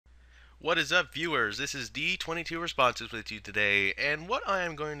What is up, viewers? This is D22 Responses with you today, and what I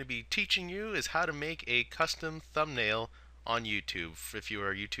am going to be teaching you is how to make a custom thumbnail on YouTube if you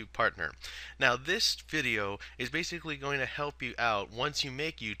are a YouTube partner. Now, this video is basically going to help you out once you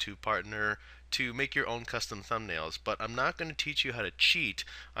make YouTube partner to make your own custom thumbnails, but I'm not going to teach you how to cheat.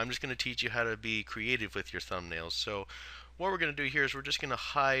 I'm just going to teach you how to be creative with your thumbnails. So what we're going to do here is we're just going to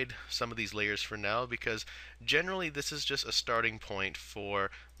hide some of these layers for now because generally this is just a starting point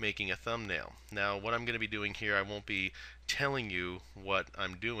for making a thumbnail. Now what I'm going to be doing here, I won't be telling you what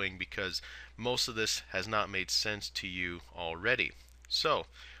I'm doing because most of this has not made sense to you already. So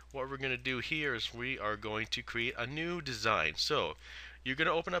what we're going to do here is we are going to create a new design. So you're going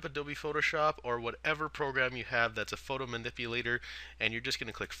to open up Adobe Photoshop or whatever program you have that's a photo manipulator, and you're just going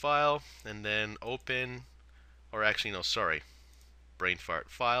to click File and then Open, or actually no, sorry, brain fart,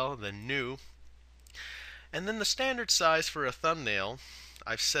 File, then New, and then the standard size for a thumbnail,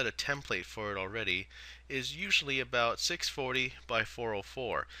 I've set a template for it already, is usually about 640 by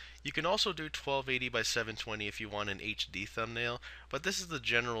 404. You can also do 1280 by 720 if you want an HD thumbnail, but this is the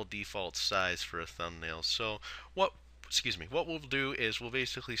general default size for a thumbnail. So what we'll do is we'll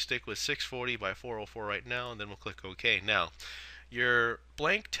basically stick with 640 by 404 right now, and then we'll click OK. Now, your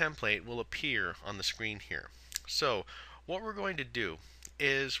blank template will appear on the screen here. So what we're going to do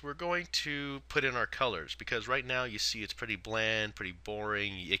is we're going to put in our colors because right now you see it's pretty bland, pretty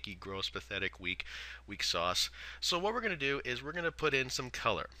boring, icky, gross, pathetic, weak sauce. So what we're going to do is we're going to put in some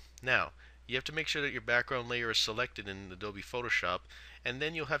color. Now, you have to make sure that your background layer is selected in Adobe Photoshop, and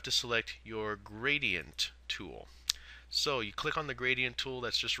then you'll have to select your gradient tool. So you click on the gradient tool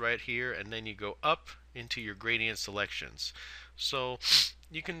that's just right here, and then you go up into your gradient selections. So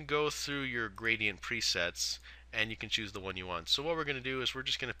you can go through your gradient presets and you can choose the one you want. So what we're going to do is we're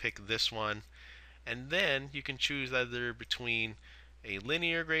just going to pick this one, and then you can choose either between a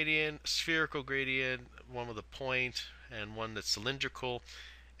linear gradient, spherical gradient, one with a point, and one that's cylindrical,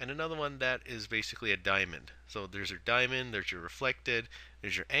 and another one that is basically a diamond. So there's your diamond, there's your reflected,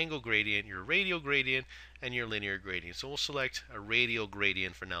 there's your angle gradient, your radial gradient, and your linear gradient. So we'll select a radial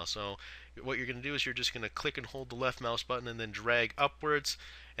gradient for now. So what you're going to do is you're just going to click and hold the left mouse button and then drag upwards,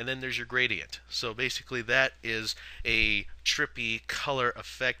 and then there's your gradient. So basically that is a trippy color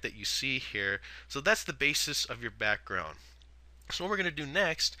effect that you see here. So that's the basis of your background. So what we're going to do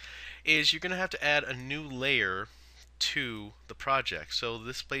next is you're going to have to add a new layer to the project. So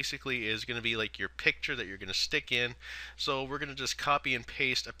this basically is going to be like your picture that you're going to stick in. So we're going to just copy and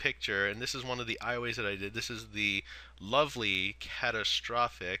paste a picture, and this is one of the eyeways that I did. This is the lovely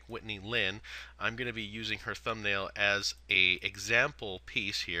Catastrophic Whitney Lynn. I'm going to be using her thumbnail as a example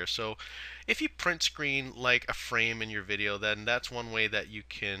piece here. So if you print screen like a frame in your video, then that's one way that you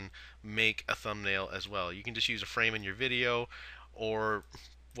can make a thumbnail as well. You can just use a frame in your video or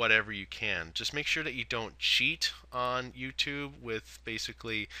whatever you can. Just make sure that you don't cheat on YouTube with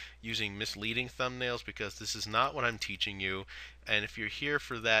basically using misleading thumbnails, because this is not what I'm teaching you, and if you're here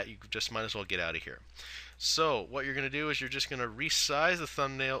for that, you just might as well get out of here. So what you're going to do is you're just going to resize the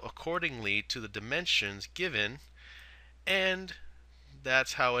thumbnail accordingly to the dimensions given, and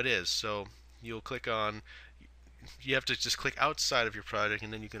that's how it is. So you'll click on, you have to just click outside of your project,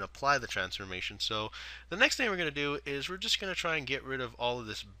 and then you can apply the transformation. So the next thing we're going to do is we're just going to try and get rid of all of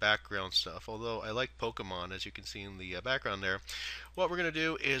this background stuff. Although I like Pokemon, as you can see in the background there. What we're going to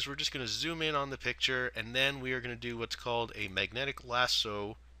do is we're just going to zoom in on the picture, and then we are going to do what's called a magnetic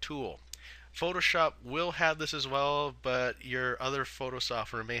lasso tool. Photoshop will have this as well, but your other photo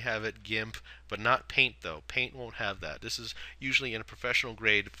software may have it, GIMP, but not Paint though. Paint won't have that. This is usually in a professional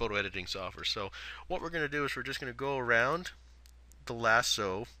grade photo editing software. So what we're going to do is we're just going to go around the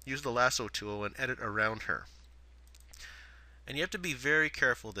lasso, use the lasso tool, and edit around her. And you have to be very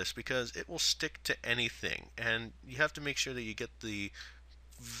careful of this because it will stick to anything, and you have to make sure that you get the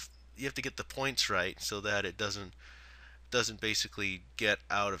points right so that it doesn't basically get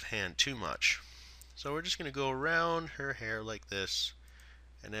out of hand too much. So we're just going to go around her hair like this,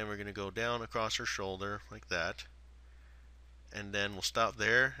 and then we're going to go down across her shoulder like that, and then we'll stop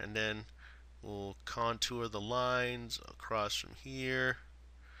there, and then we'll contour the lines across from here,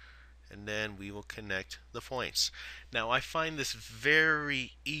 and then we will connect the points. Now I find this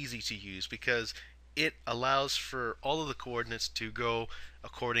very easy to use because it allows for all of the coordinates to go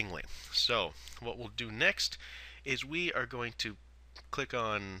accordingly. So what we'll do next is we are going to click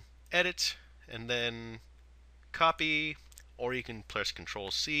on Edit and then Copy, or you can press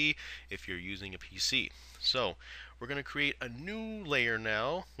Control C if you're using a PC. So we're going to create a new layer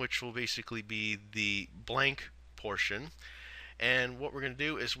now, which will basically be the blank portion. And what we're going to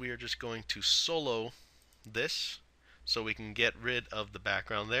do is we are just going to solo this. so we can get rid of the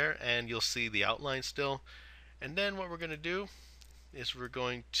background there, and you'll see the outline still. And then what we're going to do is we're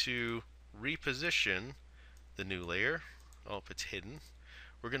going to reposition the new layer. Oh, if it's hidden.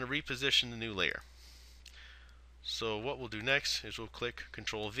 We're going to reposition the new layer. So what we'll do next is we'll click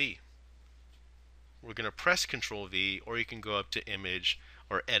Control V. We're going to press Control V, or you can go up to Image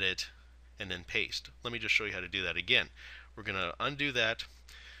or Edit and then Paste. Let me just show you how to do that again. We're going to undo that.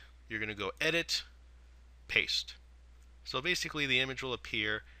 You're going to go Edit, Paste. So basically the image will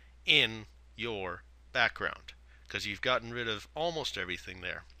appear in your background because you've gotten rid of almost everything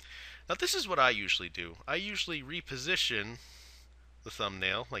there. Now this is what I usually do. I usually reposition the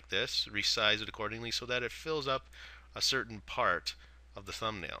thumbnail like this, resize it accordingly so that it fills up a certain part of the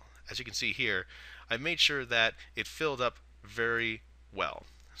thumbnail. As you can see here, I made sure that it filled up very well.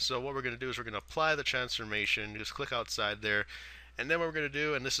 So what we're going to do is we're going to apply the transformation, just click outside there, and then what we're going to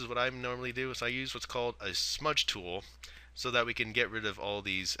do, and this is what I normally do, is I use what's called a smudge tool so that we can get rid of all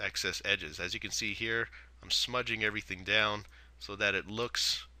these excess edges. As you can see here, I'm smudging everything down so that it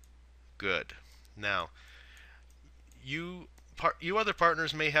looks good. Now, you other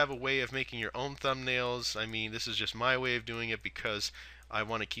partners may have a way of making your own thumbnails. I mean, this is just my way of doing it because I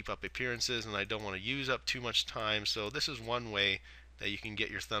want to keep up appearances and I don't want to use up too much time. So this is one way that you can get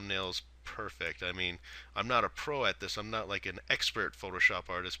your thumbnails perfect. I mean, I'm not a pro at this. I'm not like an expert Photoshop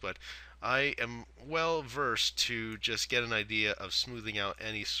artist, but I am well versed to just get an idea of smoothing out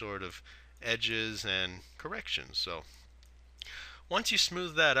any sort of edges and corrections. So once you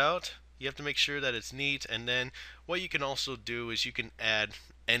smooth that out, you have to make sure that it's neat, and then what you can also do is you can add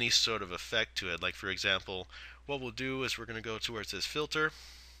any sort of effect to it. Like for example, what we'll do is we're going to go to where it says filter,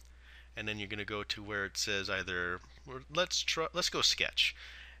 and then you're going to go to where it says either let's go sketch,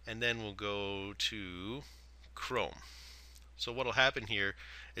 and then we'll go to Chrome. So what'll happen here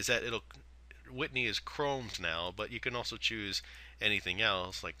is that Whitney is chromed now, but you can also choose anything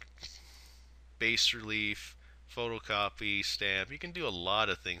else like bas relief, photocopy, stamp. You can do a lot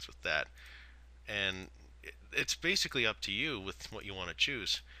of things with that, and it's basically up to you with what you want to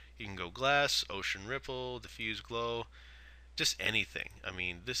choose. You can go glass, ocean ripple, diffuse glow, just anything. I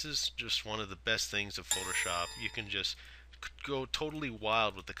mean, this is just one of the best things of Photoshop. You can just go totally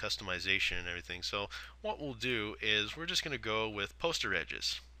wild with the customization and everything. So what we'll do is we're just going to go with poster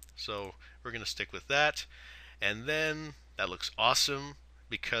edges. So we're going to stick with that, and then that looks awesome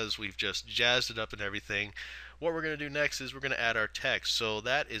because we've just jazzed it up and everything. What we're going to do next is we're going to add our text. So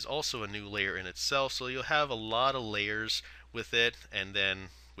that is also a new layer in itself. So you'll have a lot of layers with it, and then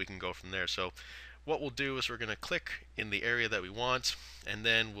we can go from there. So what we'll do is we're going to click in the area that we want, and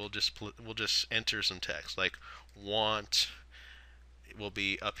then we'll just enter some text like want. It will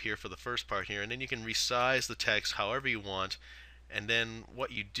be up here for the first part here, and then you can resize the text however you want. And then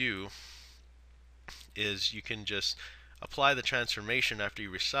what you do is you can just apply the transformation after you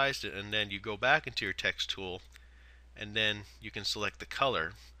resized it, and then you go back into your text tool, and then you can select the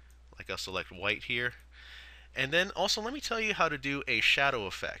color. Like I'll select white here. And then also let me tell you how to do a shadow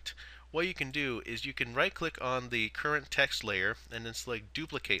effect. What you can do is you can right click on the current text layer and then select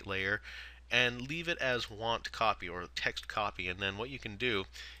duplicate layer and leave it as want copy or text copy. And then what you can do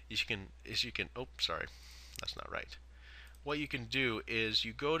is you can oh, sorry, that's not right. What you can do is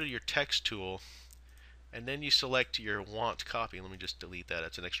you go to your text tool, and then you select your want copy. Let me just delete that,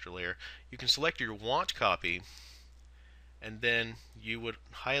 it's an extra layer. You can select your want copy, and then you would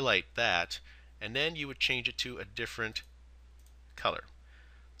highlight that, and then you would change it to a different color.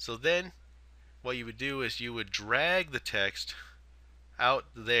 So then what you would do is you would drag the text out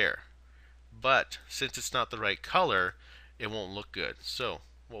there, but since it's not the right color, it won't look good. So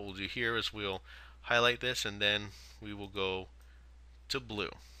what we'll do here is we'll highlight this, and then we will go to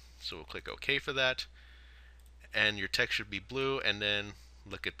blue. So we'll click OK for that, and your text should be blue, and then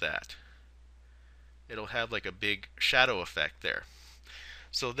look at that. It'll have like a big shadow effect there.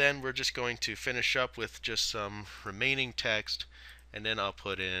 So then we're just going to finish up with just some remaining text, and then I'll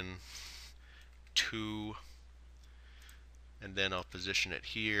put in 2, and then I'll position it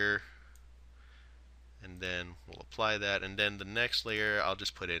here, and then we'll apply that, and then the next layer I'll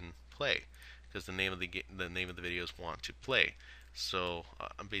just put in play because the name of the video is want to play. So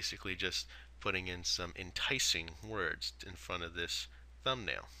I'm basically just putting in some enticing words in front of this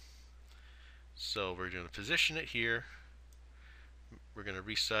thumbnail. So we're going to position it here. We're going to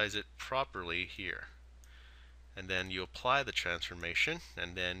resize it properly here. And then you apply the transformation,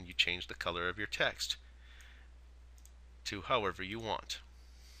 and then you change the color of your text to however you want.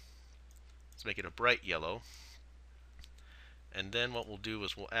 Let's make it a bright yellow. And then what we'll do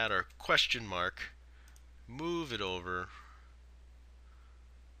is we'll add our question mark, move it over,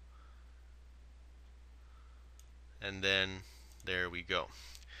 and then there we go.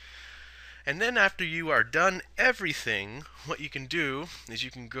 And then after you are done everything, what you can do is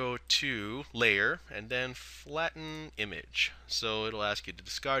you can go to Layer and then Flatten Image. So it'll ask you to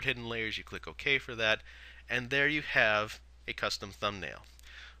discard hidden layers. You click OK for that, and there you have a custom thumbnail.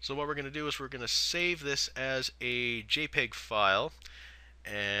 So what we're going to do is we're going to save this as a JPEG file,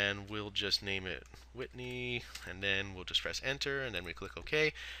 and we'll just name it Whitney, and then we'll just press enter, and then we click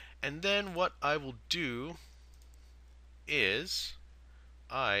OK. And then what I will do is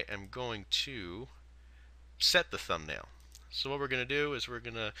I am going to set the thumbnail. So what we're going to do is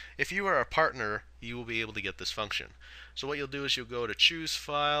if you are a partner, you will be able to get this function. So what you'll do is you'll go to choose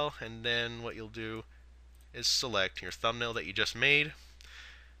file, and then what you'll do is select your thumbnail that you just made,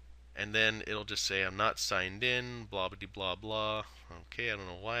 and then it'll just say I'm not signed in, blah blah blah blah. Okay, I don't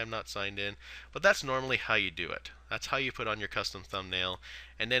know why I'm not signed in, but that's normally how you do it. That's how you put on your custom thumbnail,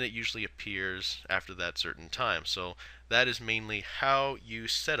 and then it usually appears after that certain time. So that is mainly how you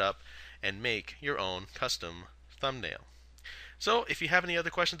set up and make your own custom thumbnail. So if you have any other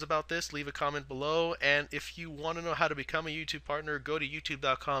questions about this, leave a comment below. And if you want to know how to become a YouTube partner, go to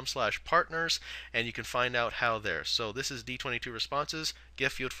youtube.com/partners, and you can find out how there. So this is D22 Responses,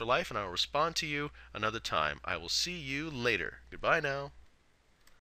 Gift Fueled for Life, and I will respond to you another time. I will see you later. Goodbye now.